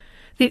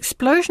The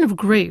explosion of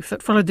grief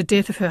that followed the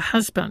death of her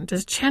husband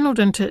is channeled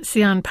into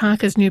Cian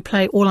Parker's new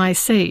play All I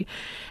See.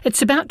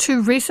 It's about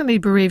two recently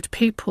bereaved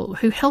people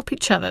who help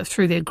each other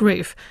through their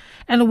grief.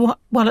 And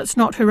while it's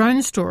not her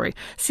own story,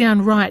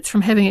 Cian writes from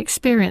having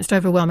experienced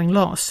overwhelming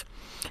loss.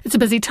 It's a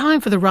busy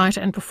time for the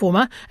writer and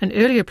performer. An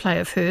earlier play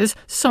of hers,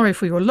 Sorry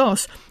for Your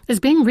Loss,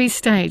 is being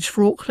restaged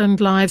for Auckland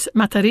Live's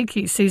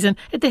Matariki season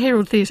at the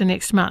Herald Theatre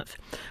next month.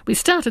 We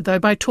started, though,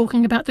 by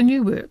talking about the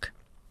new work.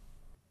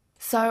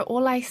 So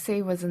All I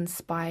See was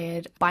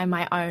inspired by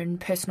my own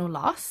personal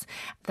loss,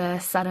 the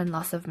sudden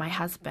loss of my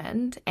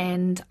husband,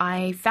 and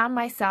I found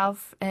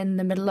myself in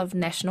the middle of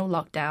national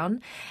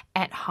lockdown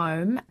at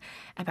home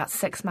about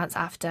 6 months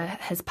after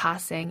his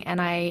passing,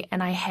 and I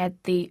had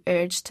the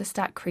urge to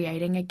start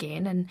creating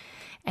again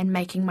and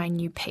making my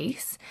new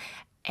piece.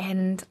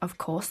 And of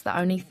course, the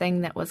only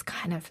thing that was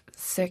kind of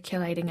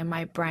circulating in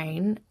my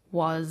brain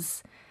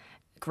was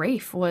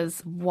grief, was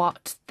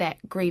what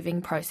that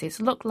grieving process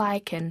looked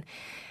like,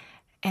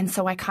 and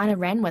so I kind of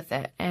ran with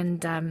it.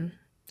 And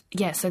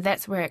so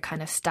that's where it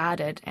kind of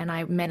started. And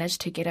I managed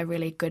to get a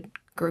really good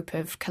group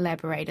of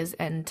collaborators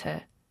in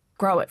to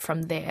grow it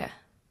from there.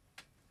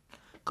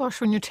 Gosh,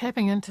 when you're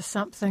tapping into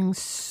something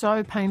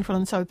so painful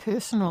and so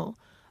personal,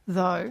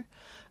 though,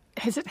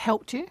 has it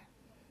helped you?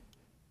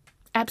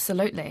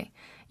 Absolutely.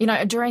 You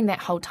know, during that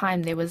whole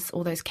time, there was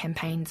all those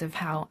campaigns of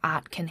how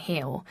art can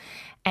heal.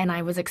 And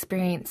I was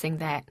experiencing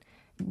that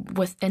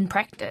in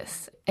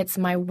practice. It's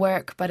my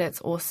work, but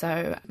it's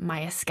also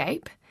my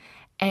escape.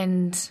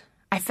 And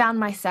I found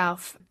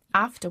myself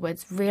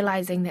afterwards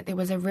realising that there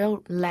was a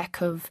real lack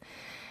of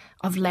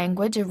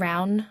language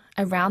around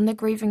the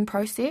grieving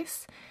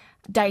process.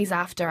 Days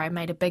after, I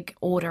made a big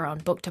order on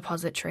Book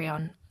Depository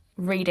on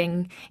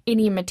reading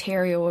any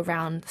material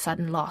around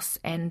sudden loss,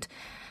 and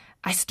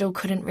I still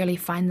couldn't really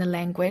find the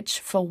language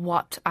for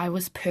what I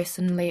was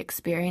personally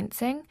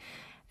experiencing.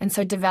 And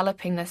so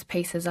developing this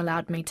piece has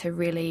allowed me to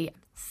really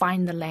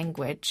find the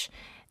language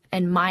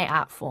in my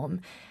art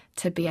form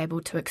to be able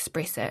to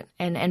express it.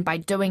 And by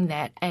doing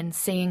that and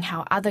seeing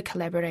how other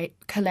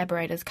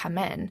collaborators come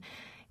in,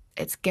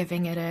 it's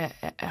giving it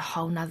a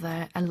whole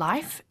nother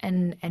life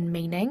and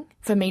meaning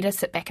for me to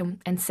sit back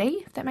and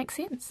see, if that makes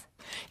sense.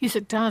 Yes,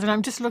 it does. And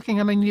I'm just looking,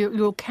 I mean,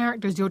 your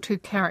characters, your two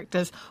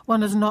characters,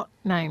 one is not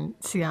named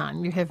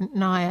Cian. You have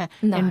Naya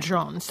and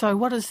John. So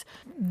what is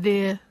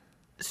their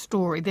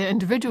story, their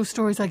individual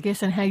stories, I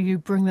guess, and how you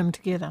bring them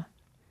together?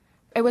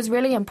 It was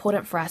really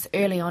important for us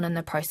early on in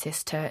the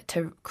process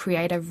to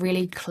create a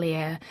really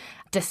clear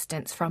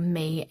distance from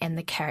me and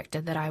the character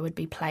that I would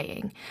be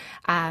playing,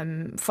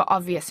 for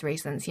obvious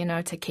reasons, you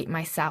know, to keep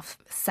myself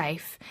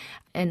safe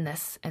in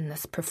this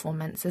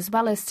performance, as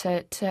well as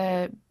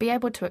to be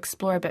able to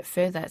explore a bit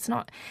further. It's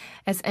not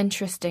as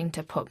interesting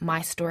to put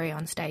my story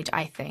on stage,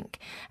 I think.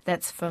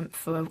 That's for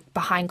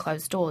behind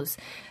closed doors.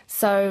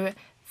 So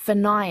for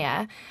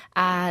Naya,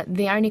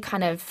 the only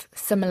kind of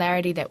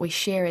similarity that we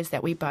share is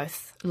that we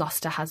both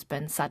lost a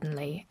husband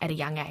suddenly at a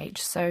young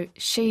age. So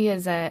she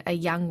is a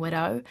young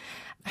widow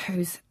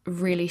who's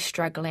really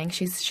struggling.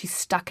 She's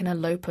stuck in a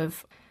loop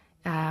of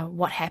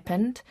what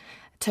happened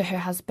to her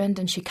husband,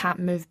 and she can't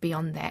move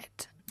beyond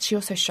that. She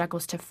also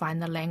struggles to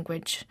find the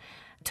language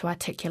to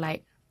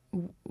articulate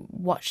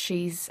what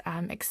she's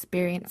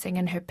experiencing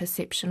and her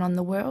perception on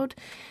the world.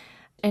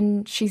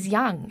 And she's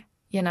young,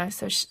 you know,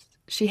 so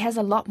she has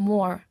a lot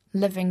more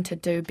living to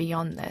do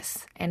beyond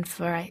this. And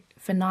for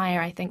Naya,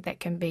 I think that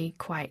can be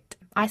quite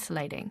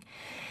isolating.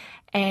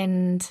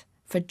 And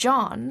for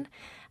John,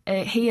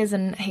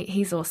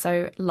 he's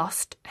also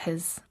lost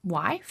his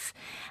wife,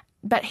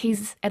 but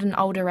he's at an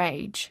older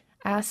age,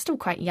 still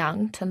quite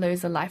young to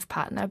lose a life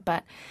partner,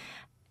 but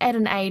at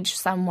an age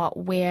somewhat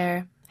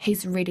where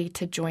he's ready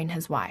to join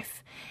his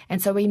wife.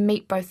 And so we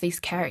meet both these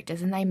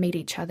characters, and they meet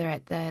each other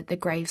at the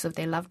graves of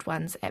their loved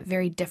ones at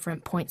very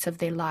different points of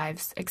their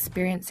lives,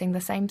 experiencing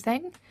the same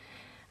thing.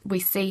 We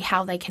see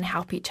how they can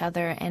help each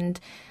other and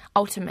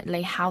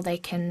ultimately how they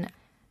can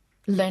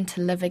learn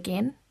to live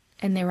again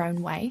in their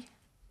own way.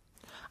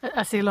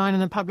 I see a line in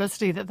the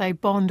publicity that they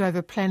bond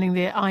over planning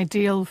their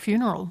ideal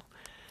funeral.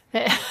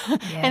 Yeah.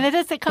 And it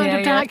is that kind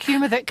of dark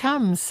humour that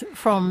comes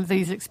from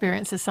these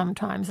experiences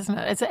sometimes, isn't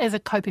it? As a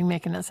coping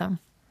mechanism.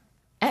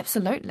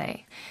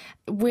 Absolutely.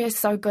 We're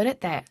so good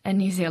at that in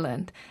New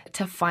Zealand,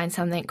 to find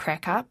something,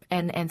 crack up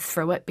and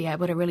through it be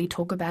able to really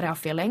talk about our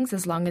feelings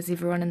as long as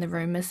everyone in the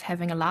room is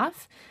having a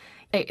laugh.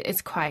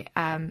 It's quite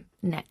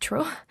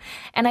natural.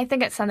 And I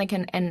think it's something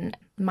in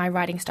my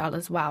writing style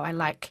as well. I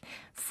like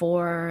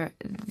for,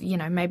 you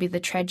know, maybe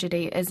the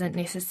tragedy isn't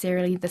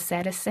necessarily the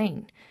saddest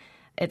scene.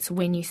 It's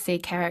when you see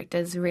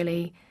characters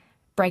really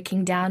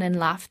breaking down in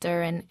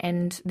laughter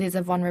and there's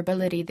a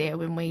vulnerability there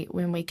when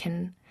we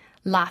can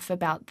laugh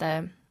about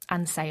the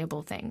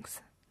unsayable things.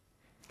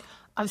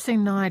 I've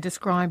seen Naya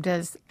described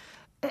as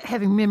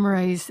having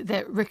memories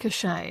that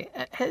ricochet.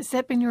 Has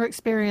that been your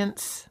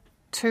experience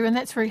too? And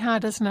that's very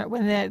hard, isn't it,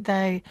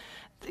 when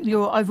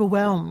you're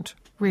overwhelmed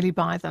really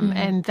by them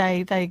and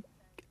they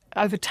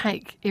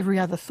overtake every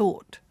other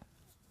thought.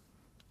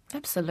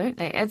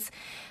 Absolutely. It's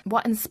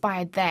what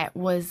inspired that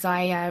was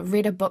I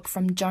read a book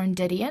from Joan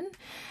Didion,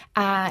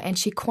 and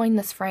she coined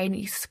this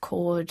phrase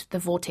called the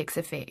vortex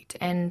effect,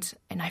 and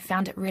I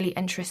found it really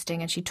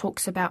interesting. And she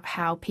talks about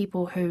how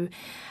people who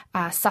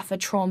suffer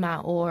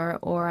trauma or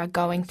are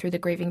going through the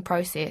grieving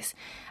process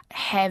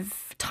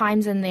have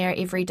times in their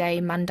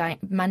everyday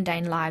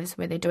mundane lives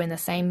where they're doing the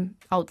same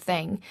old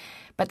thing,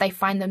 but they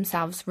find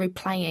themselves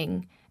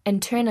replaying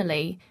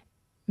internally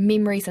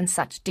memories in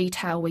such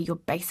detail where you're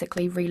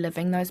basically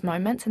reliving those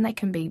moments, and they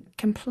can be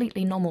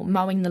completely normal,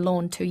 mowing the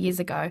lawn 2 years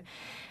ago,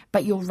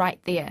 but you're right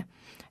there.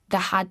 The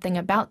hard thing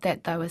about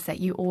that, though, is that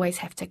you always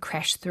have to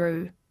crash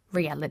through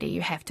reality.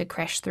 You have to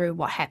crash through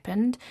what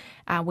happened,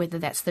 whether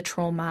that's the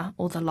trauma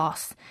or the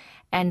loss.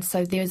 And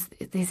so there's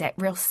that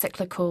real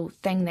cyclical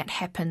thing that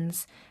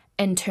happens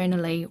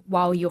internally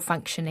while you're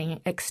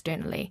functioning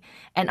externally.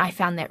 And I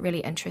found that really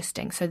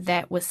interesting. So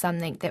that was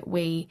something that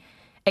we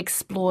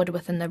explored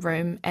within the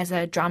room as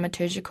a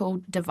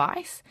dramaturgical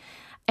device.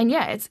 And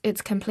yeah,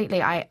 it's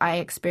completely, I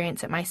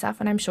experience it myself,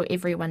 and I'm sure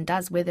everyone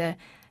does, whether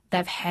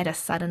they've had a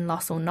sudden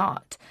loss or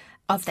not,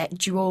 of that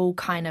dual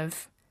kind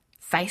of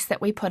face that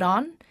we put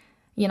on,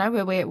 you know,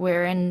 where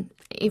we're in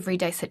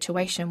everyday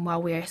situation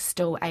while we're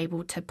still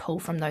able to pull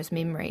from those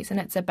memories. And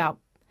it's about,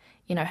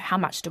 you know, how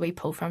much do we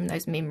pull from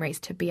those memories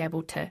to be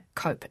able to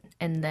cope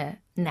in the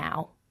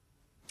now.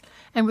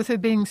 And with her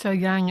being so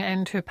young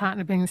and her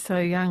partner being so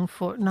young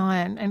for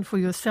Nian and for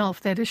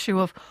yourself, that issue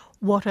of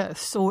what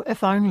ifs or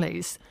if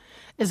onlys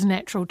is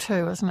natural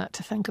too, isn't it,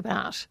 to think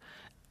about?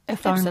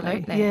 If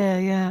Absolutely. only.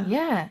 Yeah.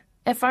 Yeah.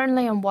 If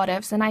only and what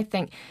ifs. And I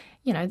think,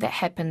 you know, that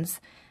happens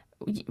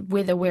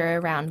whether we're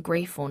around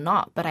grief or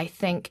not. But I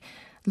think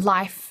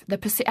life,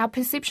 our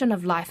perception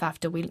of life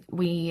after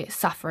we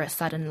suffer a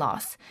sudden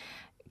loss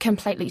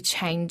completely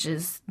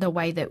changes the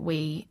way that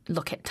we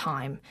look at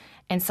time.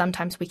 And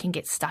sometimes we can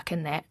get stuck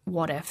in that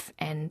what if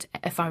and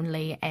if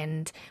only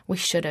and we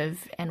should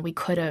have and we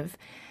could have.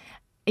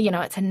 You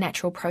know, it's a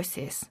natural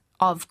process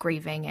of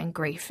grieving and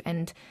grief,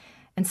 and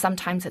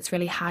sometimes it's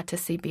really hard to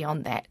see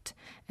beyond that.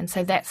 And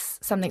so that's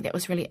something that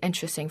was really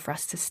interesting for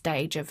us to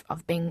stage, of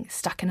being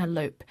stuck in a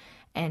loop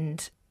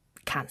and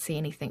can't see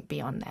anything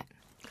beyond that.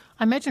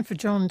 I imagine for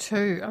John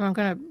too, and I'm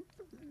going to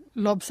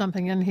lob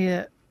something in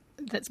here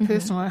that's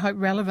personal, I hope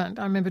relevant.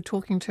 I remember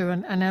talking to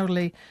an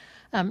elderly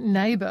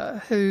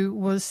neighbour who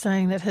was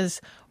saying that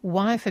his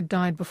wife had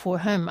died before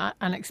him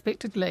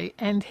unexpectedly,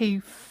 and he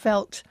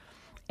felt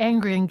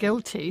angry and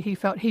guilty. He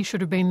felt he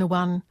should have been the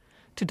one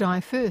to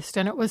die first.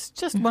 And it was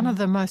just one of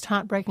the most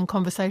heartbreaking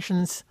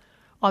conversations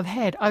I've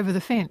had over the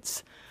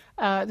fence,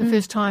 the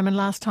first time and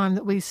last time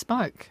that we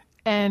spoke.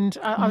 And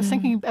I was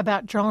thinking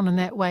about John in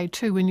that way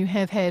too. When you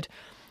have had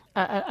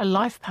a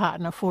life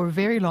partner for a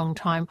very long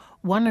time,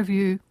 one of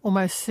you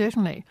almost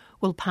certainly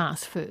will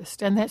pass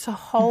first. And that's a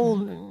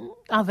whole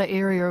other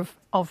area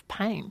of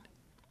pain.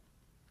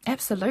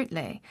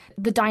 Absolutely.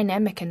 The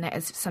dynamic in that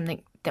is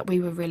something that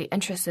we were really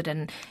interested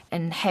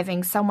in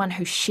having someone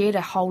who shared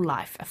a whole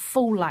life, a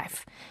full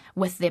life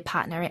with their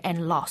partner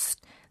and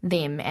lost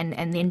them,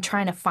 and then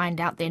trying to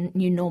find out their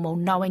new normal,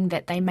 knowing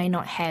that they may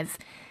not have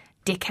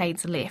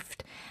decades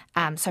left.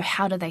 So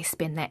how do they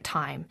spend that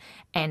time?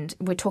 And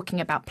we're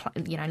talking about,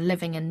 you know,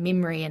 living in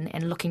memory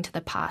and looking to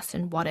the past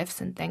and what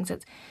ifs and things.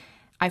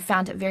 I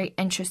found it very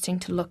interesting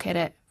to look at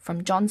it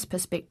from John's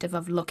perspective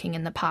of looking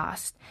in the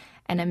past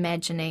and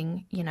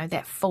imagining, you know,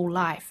 that full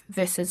life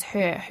versus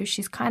her, who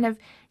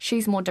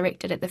she's more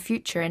directed at the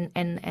future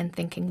and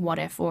thinking what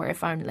if or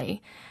if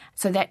only.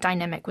 So that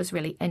dynamic was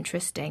really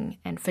interesting.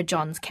 And for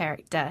John's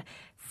character,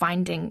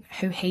 finding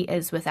who he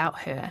is without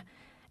her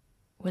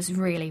was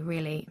really,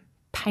 really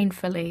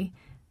painfully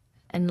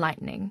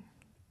enlightening.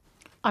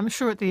 I'm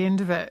sure at the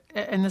end of it,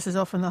 and this is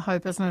often the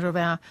hope, isn't it, of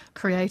our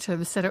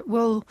creatives, that it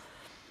will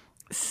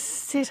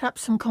set up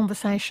some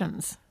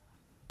conversations,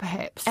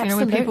 perhaps. Absolutely. You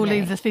know, when people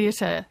leave the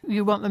theatre,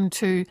 you want them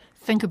to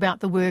think about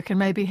the work and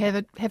maybe have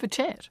a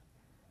chat.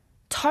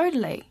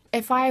 Totally.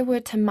 If I were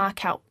to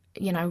mark out,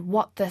 you know,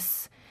 what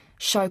this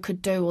show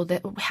could do or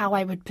how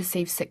I would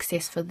perceive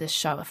success for this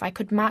show, if I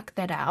could mark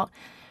that out,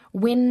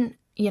 when,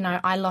 you know,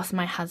 I lost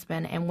my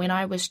husband and when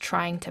I was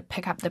trying to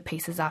pick up the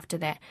pieces after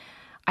that,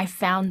 I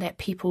found that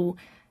people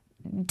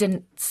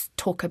didn't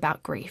talk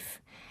about grief.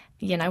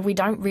 You know, we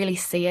don't really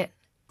see it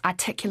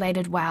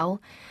articulated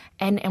well,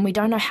 and we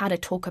don't know how to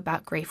talk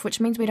about grief, which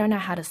means we don't know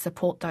how to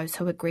support those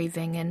who are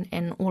grieving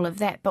and all of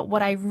that. But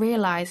what I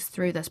realised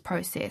through this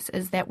process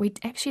is that we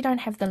actually don't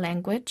have the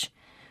language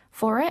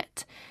for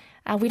it.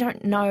 We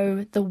don't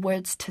know the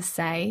words to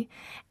say,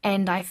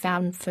 and I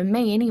found, for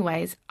me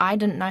anyways, I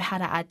didn't know how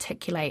to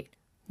articulate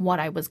what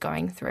I was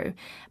going through.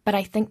 But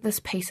I think this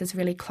piece is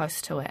really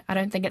close to it. I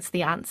don't think it's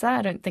the answer.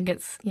 I don't think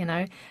it's, you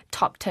know,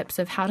 top tips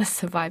of how to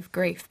survive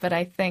grief. But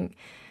I think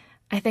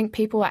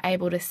people are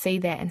able to see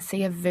that and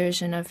see a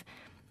version of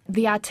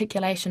the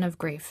articulation of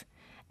grief.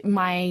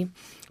 My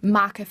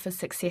marker for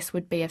success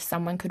would be if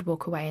someone could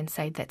walk away and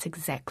say, that's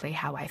exactly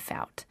how I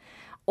felt.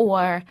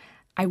 Or,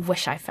 I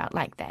wish I felt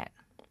like that.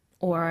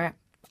 Or,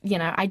 you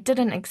know, I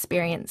didn't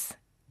experience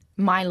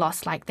my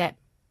loss like that,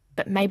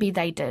 but maybe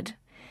they did.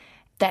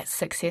 That's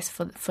success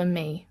for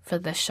me, for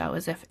this show,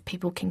 is if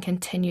people can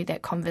continue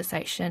that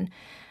conversation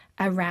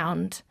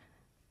around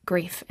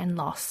grief and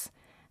loss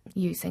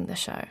using the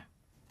show.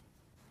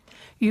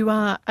 You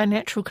are a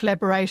natural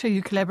collaborator.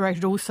 You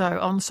collaborated also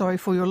on Sorry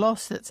for Your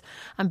Loss that's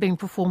being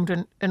performed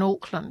in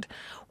Auckland.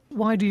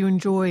 Why do you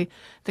enjoy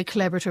the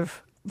collaborative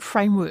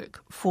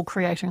framework for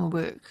creating a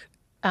work,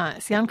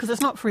 Cian? Because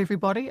it's not for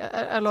everybody.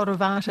 A lot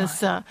of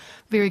artists are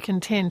very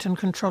content in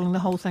controlling the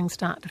whole thing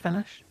start to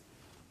finish.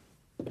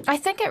 I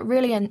think it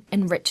really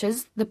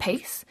enriches the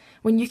piece.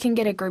 When you can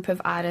get a group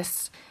of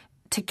artists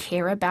to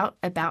care about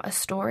a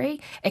story,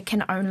 it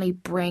can only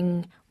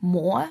bring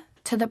more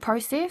to the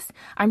process.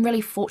 I'm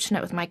really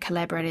fortunate with my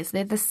collaborators.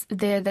 They're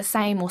the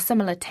same or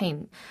similar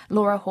team.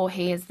 Laura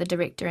Hawhey is the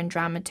director and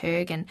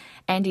dramaturg, and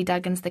Andy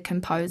Duggan's the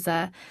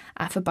composer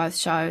for both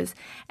shows.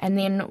 And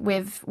then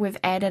we've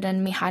added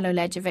in Mihailo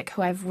Lajovic,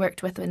 who I've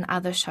worked with in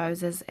other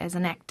shows as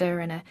an actor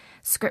and a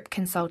script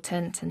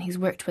consultant, and he's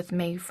worked with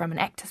me from an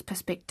actor's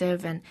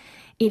perspective. And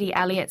Eddie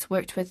Elliott's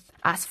worked with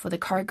us for the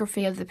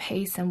choreography of the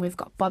piece, and we've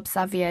got Bob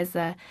Xavier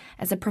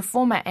as a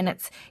performer, and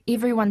it's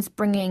everyone's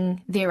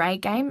bringing their A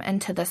game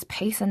into this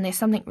piece, and there's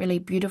something really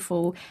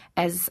beautiful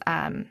as,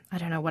 I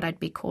don't know what I'd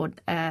be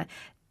called,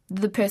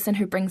 the person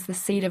who brings the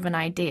seed of an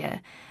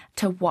idea,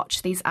 to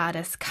watch these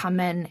artists come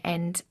in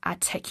and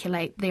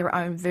articulate their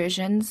own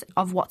versions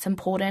of what's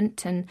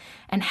important and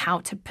how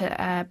to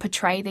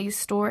portray these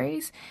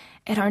stories.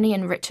 It only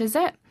enriches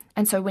it.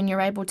 And so when you're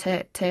able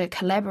to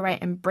collaborate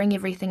and bring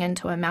everything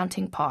into a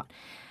melting pot,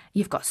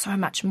 you've got so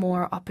much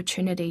more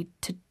opportunity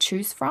to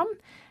choose from,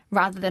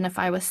 rather than if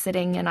I was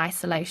sitting in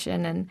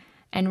isolation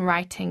and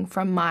writing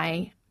from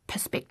my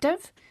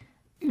perspective.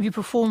 You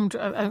perform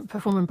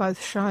in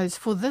both shows.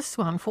 For this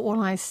one, for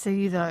All I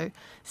See, though,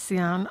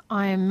 Cian,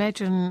 I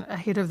imagine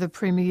ahead of the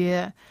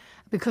premiere,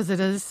 because it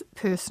is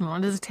personal,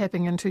 it is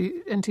tapping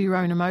into your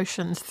own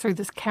emotions through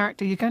this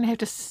character, you're going to have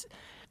to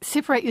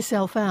separate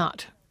yourself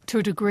out to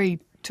a degree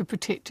to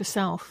protect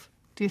yourself,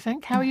 do you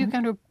think? How are you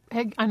going to...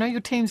 I know your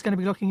team's going to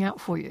be looking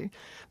out for you,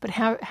 but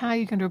how are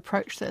you going to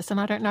approach this? And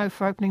I don't know,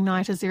 for opening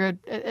night, is there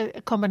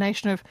a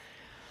combination of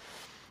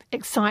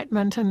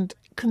excitement and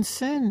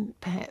concern,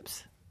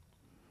 perhaps?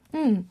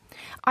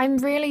 I'm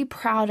really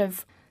proud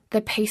of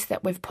the piece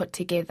that we've put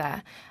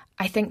together.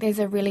 I think there's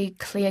a really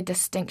clear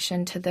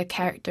distinction to the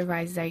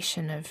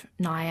characterization of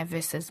Naya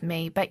versus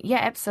me. But yeah,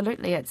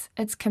 absolutely,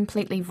 it's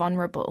completely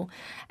vulnerable.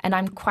 And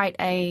I'm quite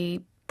a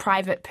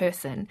private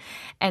person.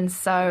 And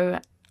so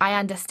I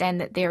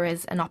understand that there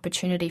is an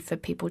opportunity for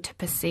people to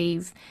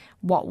perceive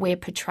what we're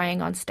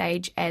portraying on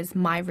stage as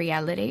my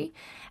reality.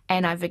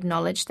 And I've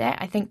acknowledged that.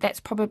 I think that's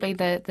probably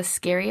the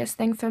scariest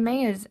thing for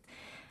me, is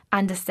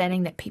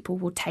understanding that people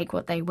will take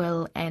what they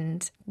will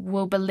and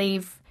will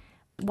believe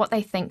what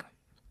they think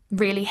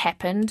really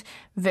happened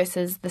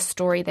versus the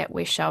story that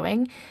we're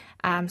showing.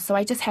 So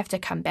I just have to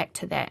come back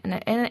to that.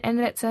 And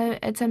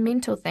it's a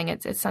mental thing.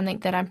 It's something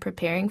that I'm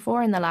preparing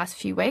for in the last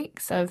few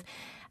weeks, of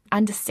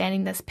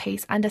understanding this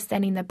piece,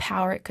 understanding the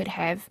power it could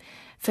have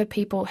for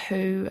people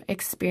who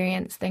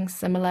experience things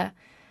similar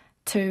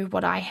to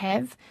what I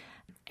have,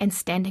 and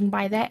standing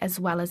by that, as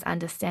well as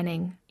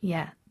understanding,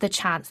 the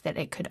chance that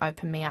it could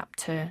open me up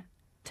to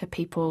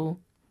people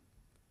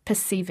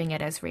perceiving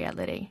it as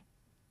reality.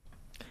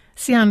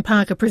 Cian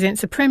Parker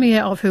presents a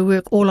premiere of her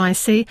work All I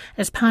See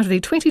as part of the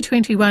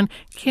 2021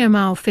 Kia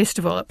Mau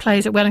Festival. It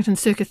plays at Wellington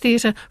Circa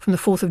Theatre from the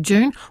 4th of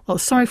June, while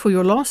Sorry for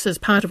Your Loss is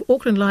part of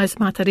Auckland Live's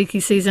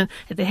Matariki season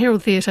at the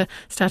Herald Theatre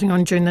starting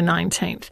on June the 19th.